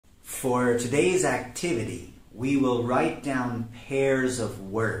For today's activity, we will write down pairs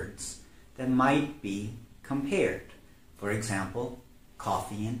of words that might be compared. For example,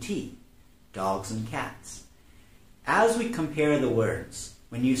 coffee and tea, dogs and cats. As we compare the words,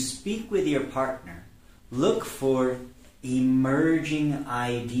 when you speak with your partner, look for emerging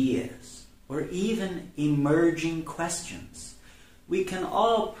ideas or even emerging questions. We can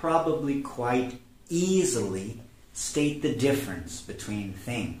all probably quite easily state the difference between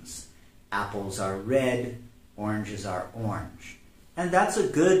things. Apples are red, oranges are orange. And that's a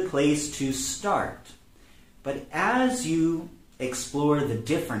good place to start. But as you explore the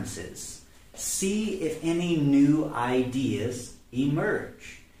differences, see if any new ideas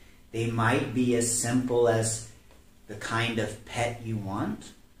emerge. They might be as simple as the kind of pet you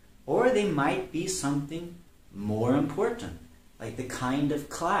want, or they might be something more important, like the kind of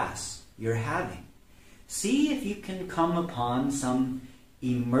class you're having. See if you can come upon some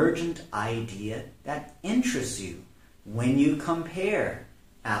emergent idea that interests you when you compare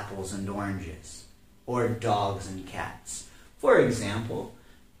apples and oranges, or dogs and cats. For example,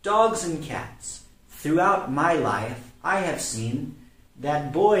 dogs and cats. Throughout my life, I have seen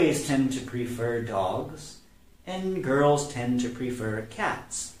that boys tend to prefer dogs and girls tend to prefer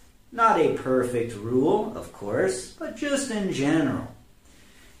cats. Not a perfect rule, of course, but just in general.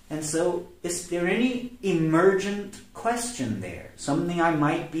 And so, is there any emergent question there? Something I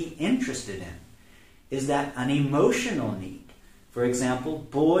might be interested in? Is that an emotional need? For example,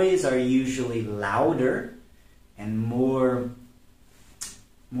 boys are usually louder and more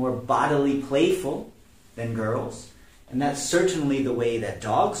bodily playful than girls. And that's certainly the way that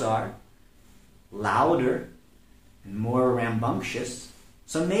dogs are. Louder and more rambunctious.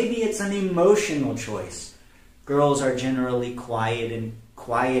 So maybe it's an emotional choice. Girls are generally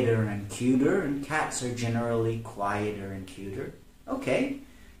quieter and cuter, and cats are generally quieter and cuter. Okay,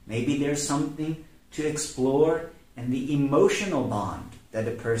 maybe there's something to explore in the emotional bond that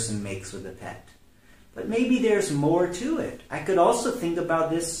a person makes with a pet. But maybe there's more to it. I could also think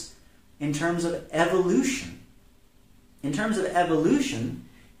about this in terms of evolution. In terms of evolution,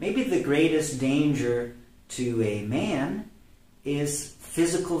 maybe the greatest danger to a man is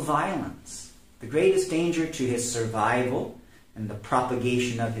physical violence. The greatest danger to his survival and the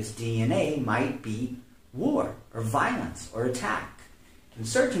propagation of his DNA might be war or violence or attack. And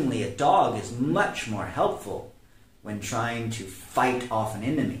certainly a dog is much more helpful when trying to fight off an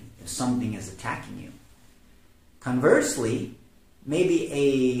enemy if something is attacking you. Conversely, maybe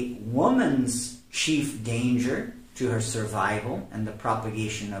a woman's chief danger to her survival and the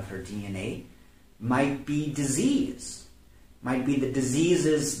propagation of her DNA might be disease. Might be the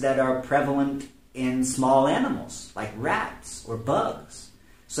diseases that are prevalent in small animals like rats or bugs.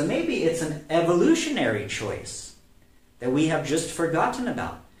 So maybe it's an evolutionary choice that we have just forgotten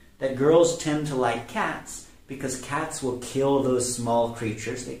about. That girls tend to like cats because cats will kill those small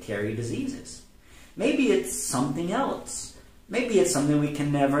creatures that carry diseases. Maybe it's something else. Maybe it's something we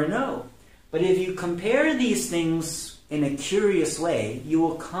can never know. But if you compare these things in a curious way, you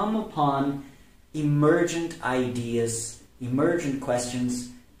will come upon emergent ideas, emergent questions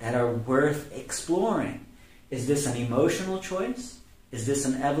that are worth exploring. Is this an emotional choice? Is this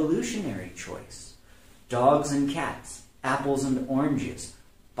an evolutionary choice? Dogs and cats, apples and oranges,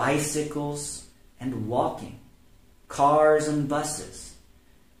 bicycles and walking, cars and buses.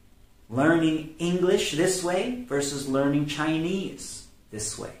 Learning English this way versus learning Chinese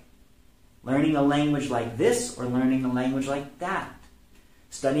this way. Learning a language like this or learning a language like that.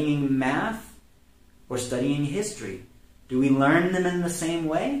 Studying math or studying history. Do we learn them in the same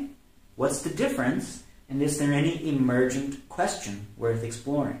way? What's the difference? And is there any emergent question worth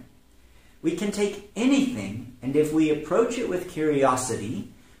exploring? We can take anything, and if we approach it with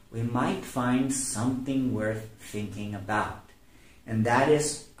curiosity, we might find something worth thinking about. And that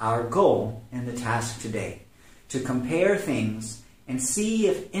is our goal in the task today, to compare things and see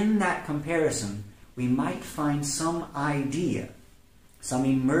if in that comparison we might find some idea, some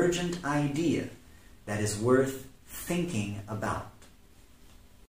emergent idea that is worth thinking about.